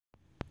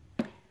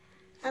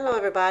Hello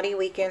everybody,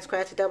 Weekend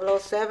Scratch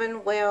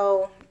 007.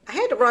 Well, I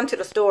had to run to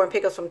the store and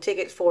pick up some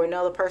tickets for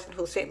another person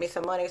who sent me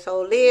some money.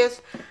 So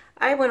Liz,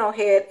 I went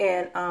ahead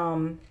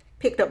and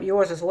picked up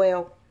yours as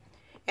well.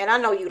 And I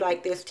know you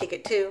like this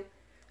ticket too.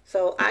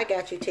 So I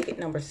got you ticket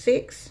number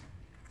 6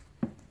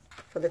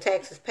 for the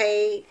taxes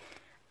paid.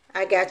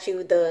 I got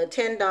you the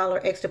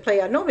 $10 extra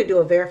play. I normally do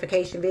a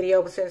verification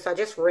video, but since I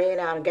just ran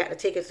out and got the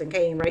tickets and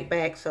came right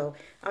back, so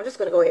I'm just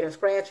going to go ahead and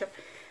scratch them.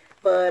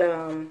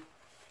 But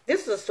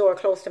this is a store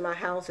close to my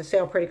house that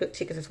sell pretty good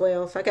tickets as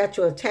well. So I got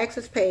you a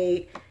taxes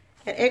paid,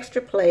 an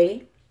extra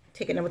play,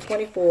 ticket number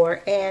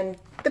 24, and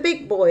the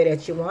big boy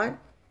that you want,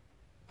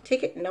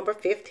 ticket number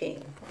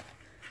 15.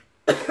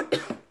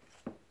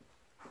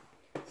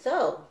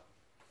 So,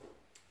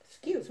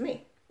 excuse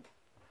me.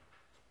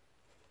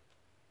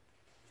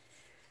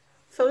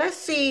 So let's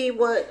see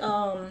what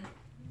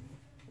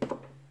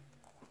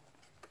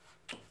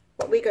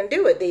we can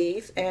do with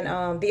these.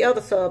 And the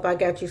other sub, I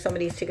got you some of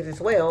these tickets as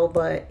well,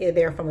 but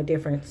they're from a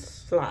different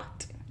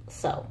slot.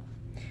 So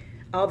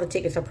all the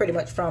tickets are pretty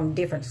much from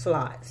different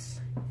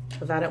slots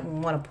because I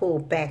don't want to pull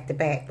back to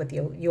back with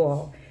you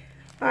all.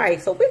 All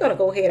right, so we're going to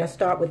go ahead and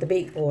start with the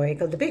big boy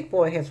because the big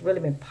boy has really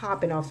been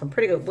popping off some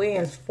pretty good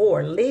wins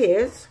for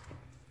Liz.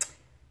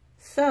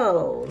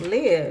 So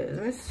Liz,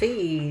 let's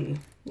see.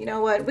 You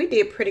know what? We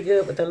did pretty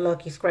good with the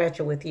Lucky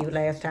Scratcher with you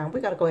last time. We're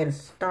going to go ahead and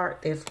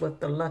start this with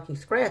the Lucky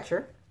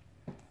Scratcher.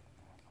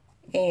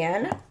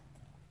 And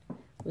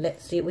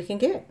let's see what we can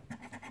get.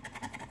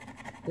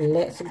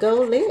 Let's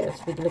go, Liz.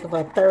 We're looking for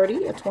a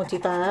 30, a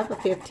 25, a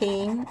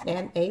 15,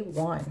 and a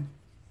 1.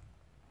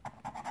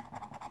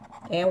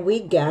 And we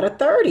got a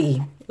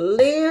 30.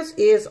 Liz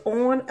is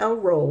on a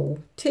roll.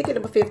 Ticket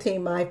number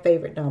 15, my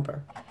favorite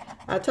number.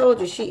 I told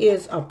you she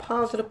is a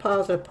positive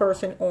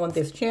person on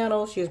this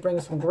channel. She is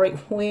bringing some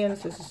great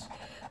wins. This is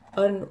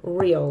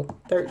unreal.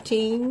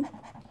 13,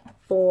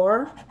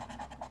 4,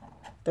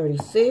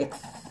 36,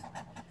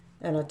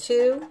 and a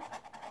 2,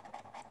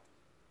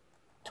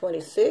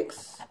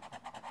 26,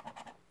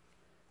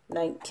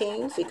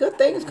 19. See, good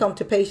things come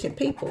to patient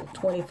people.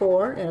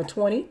 24 and a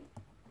 20,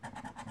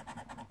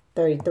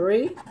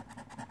 33,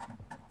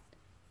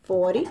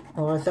 40,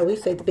 or so we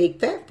say the big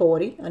fat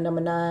 40, a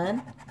number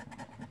 9,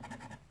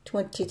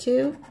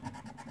 22,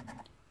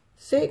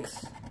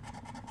 6,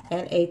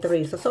 and a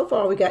 3. So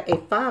far we got a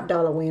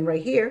 $5 win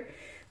right here.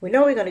 We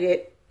know we're going to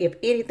get, if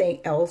anything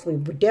else, we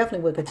definitely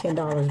would get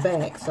 $10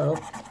 back. So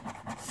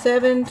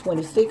 7,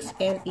 26,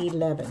 and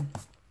 11.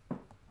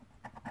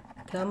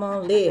 Come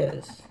on,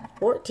 Liz.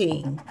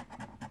 14,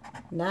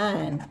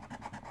 9,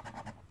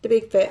 the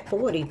big fat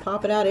 40,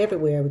 popping out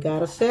everywhere. We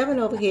got a 7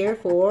 over here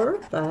for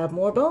 5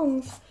 more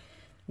bones.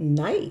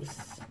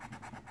 Nice.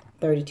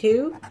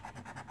 32,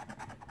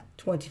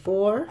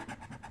 24,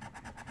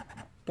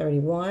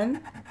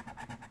 31,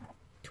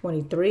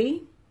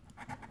 23,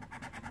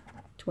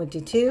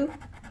 22,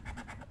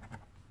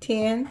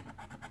 10,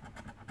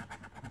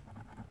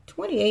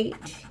 28,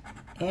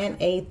 and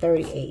a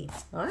 38.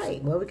 All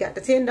right, well, we got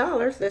the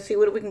 $10. Let's see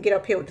what we can get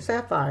up here with the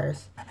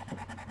sapphires.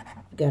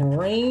 We got a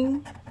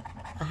ring,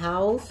 a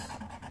house,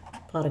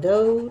 pot of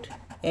gold,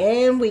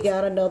 and we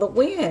got another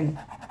win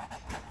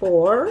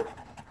for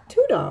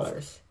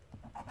 $2.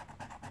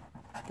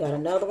 Got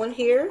another one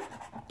here,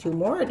 2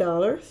 more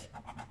dollars.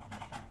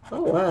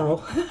 Oh,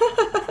 wow.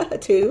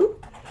 2.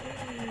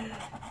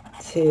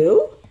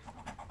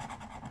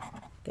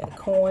 Got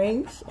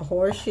coins, a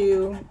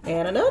horseshoe,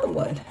 and another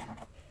one.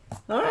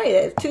 All right,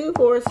 that's 2,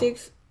 4,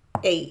 6,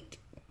 8.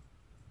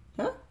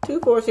 Huh? 2,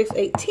 4, 6,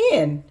 8,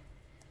 10.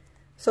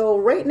 So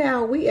right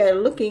now we are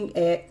looking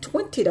at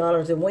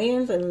 $20 in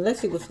wins, and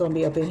let's see what's going to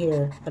be up in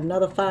here.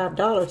 Another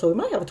 $5, so we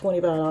might have a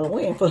 $25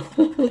 win for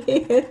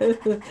Liz.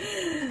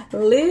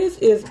 Liz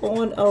is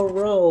on a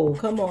roll.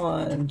 Come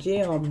on,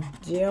 gem,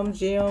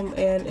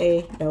 and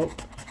a, nope,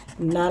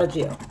 not a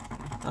gem.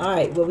 All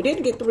right, well, we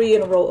didn't get 3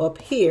 in a row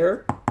up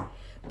here,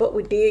 but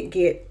we did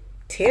get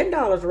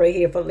 $10 right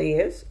here for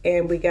Liz,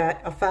 and we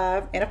got a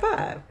 5 and a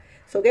 5.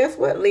 So guess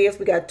what, Liz?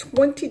 We got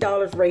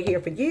 $20 right here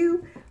for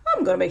you.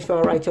 I'm going to make sure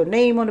I write your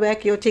name on the back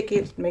of your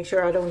tickets. Make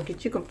sure I don't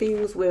get you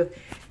confused with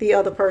the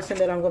other person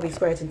that I'm going to be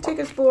scratching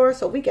tickets for.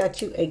 So we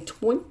got you a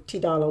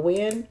 $20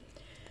 win.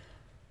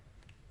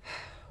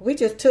 We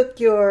just took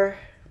your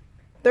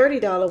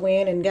 $30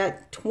 win and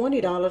got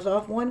 $20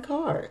 off one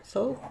card.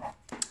 So,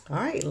 all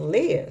right,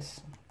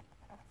 Liz.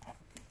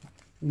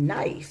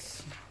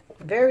 Nice.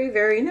 Very,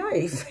 very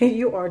nice.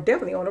 You are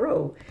definitely on the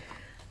road.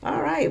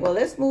 All right, well,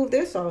 let's move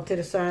this off to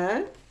the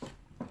side.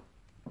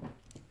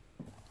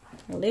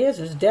 Liz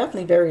is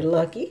definitely very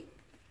lucky.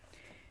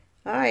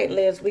 All right,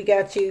 Liz, we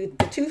got you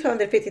the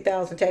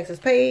 $250,000 taxes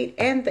paid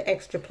and the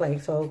extra play.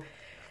 So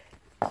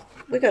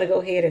we're going to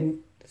go ahead and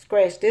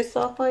scratch this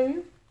off for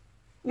you.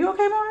 You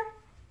okay, Mar?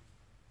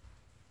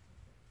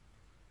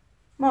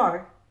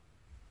 Mar?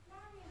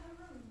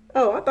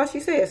 Oh, I thought she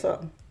said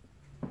something.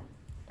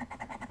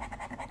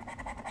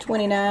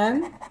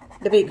 29,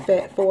 the big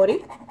fat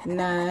 40,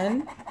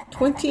 9,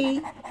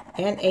 20,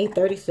 and a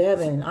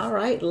 37. All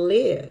right,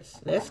 Liz,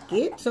 let's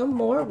get some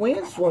more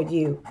wins for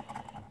you.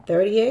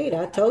 38,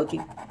 I told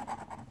you.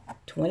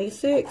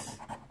 26,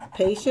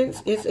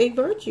 patience is a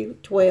virtue.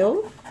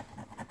 12,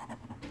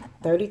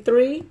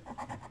 33,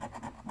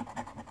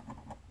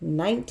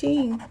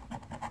 19,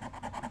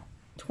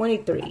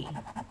 23,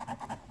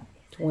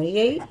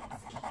 28,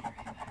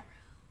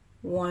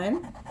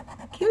 1,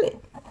 kill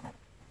it.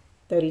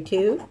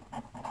 32,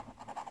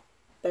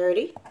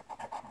 30,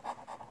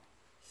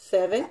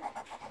 7,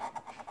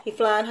 he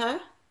flying high.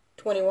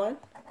 21,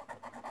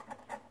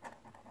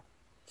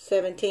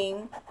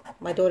 17,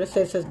 my daughter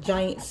says there's a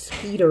giant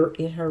skeeter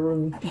in her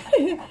room.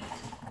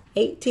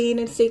 18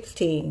 and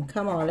 16,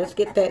 come on, let's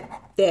get that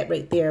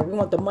right there. We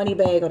want the money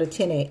bag or the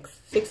 10x.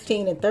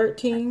 16 and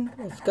 13,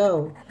 let's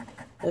go.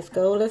 Let's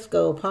go, let's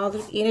go.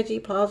 Positive energy,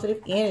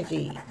 positive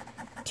energy.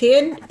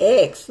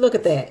 10x, look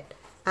at that.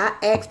 I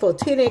asked for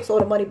 10x on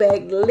the money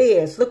bag.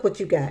 Liz, look what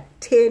you got.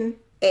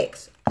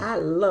 10x, I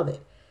love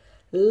it.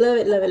 Love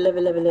it, love it, love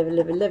it, love it, love it,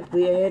 love it, love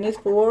it. And it's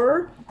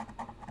for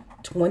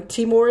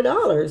 $20 more.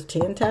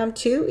 10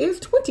 times 2 is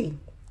 20.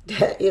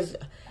 That is,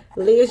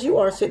 Liz, you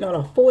are sitting on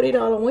a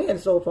 $40 win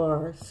so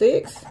far.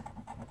 6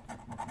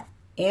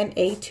 and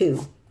a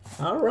 2.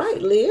 All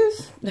right,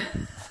 Liz.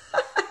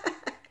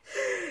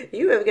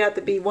 You have got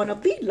to be one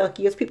of the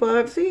luckiest people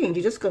I've seen.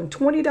 You just got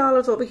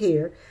 $20 over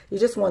here. You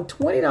just won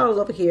 $20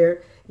 over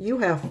here. You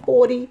have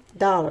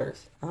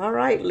 $40. All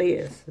right,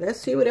 Liz. Let's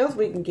see what else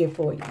we can get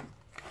for you.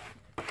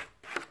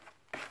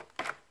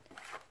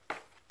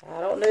 I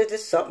don't know,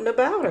 just something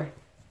about her.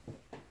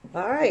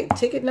 All right,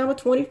 ticket number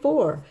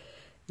 24.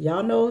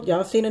 Y'all know,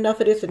 y'all seen enough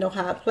of this to know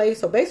how it plays.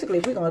 So basically,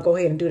 we're going to go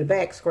ahead and do the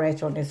back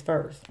scratch on this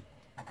first.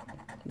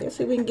 Let's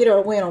see if we can get her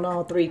a win on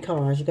all 3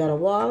 cards. You got a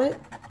wallet,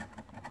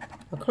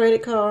 a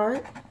credit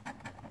card,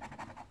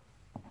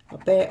 a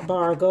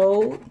bar of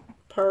gold,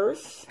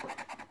 purse,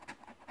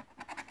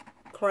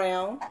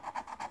 crown,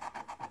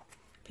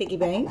 piggy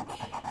bank,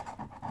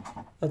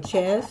 a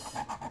chest,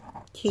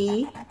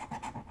 key,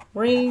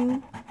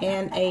 ring,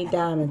 and a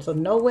diamond. So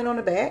no win on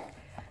the back.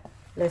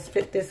 Let's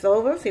flip this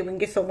over, see if we can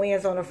get some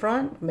wins on the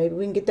front. Maybe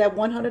we can get that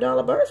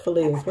 $100 burst for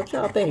Liz. What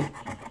y'all think?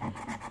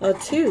 A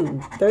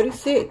 2,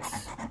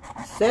 36,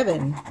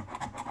 7,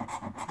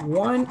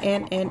 1,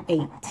 and an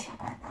 8.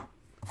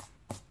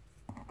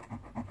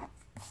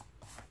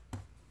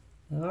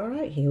 All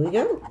right, here we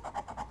go.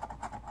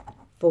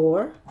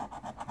 4,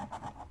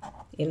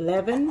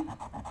 11,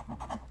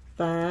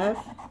 5,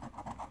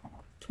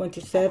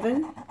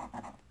 27,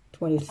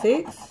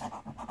 26,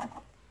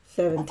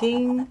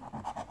 17,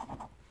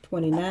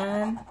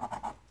 29,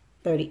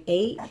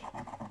 38,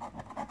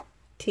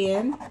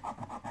 10,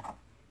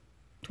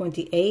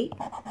 28,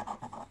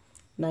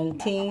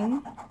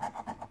 19,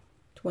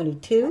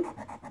 22,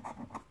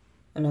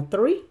 and a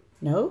 3,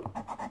 no,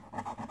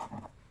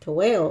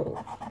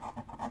 12,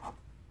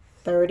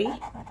 30,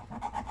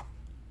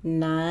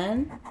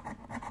 9,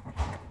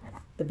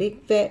 the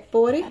big fat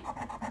 40,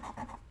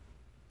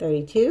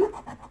 32,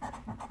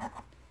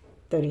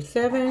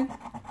 37,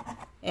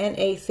 and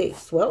a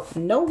 6. Well,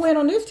 no win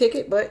on this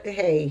ticket, but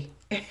hey,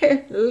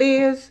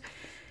 Liz,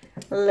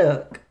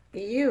 look,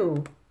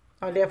 you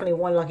are definitely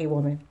one lucky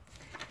woman.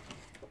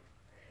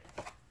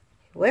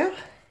 Well,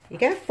 you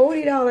got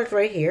 $40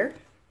 right here.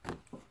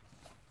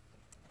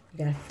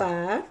 You got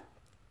 5,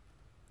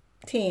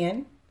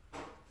 10,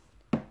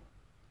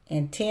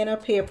 and 10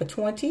 up here for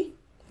 20.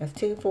 That's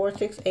 2, 4,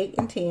 6, 8,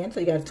 and 10. So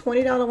you got a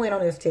 $20 win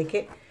on this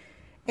ticket.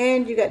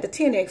 And you got the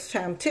 10x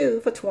times 2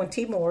 for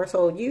 20 more.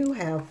 So you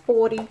have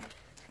 $40.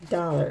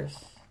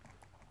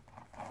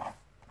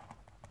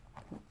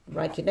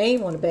 Write your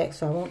name on the back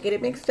so I won't get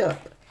it mixed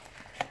up.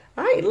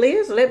 All right,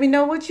 Liz, let me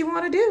know what you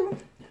want to do.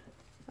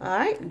 All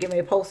right, get me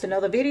to post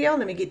another video.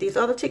 Let me get these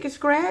other tickets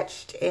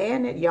scratched.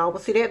 And y'all will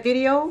see that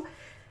video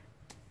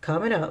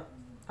coming up.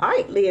 All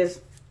right,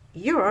 Liz,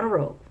 you're on a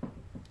roll.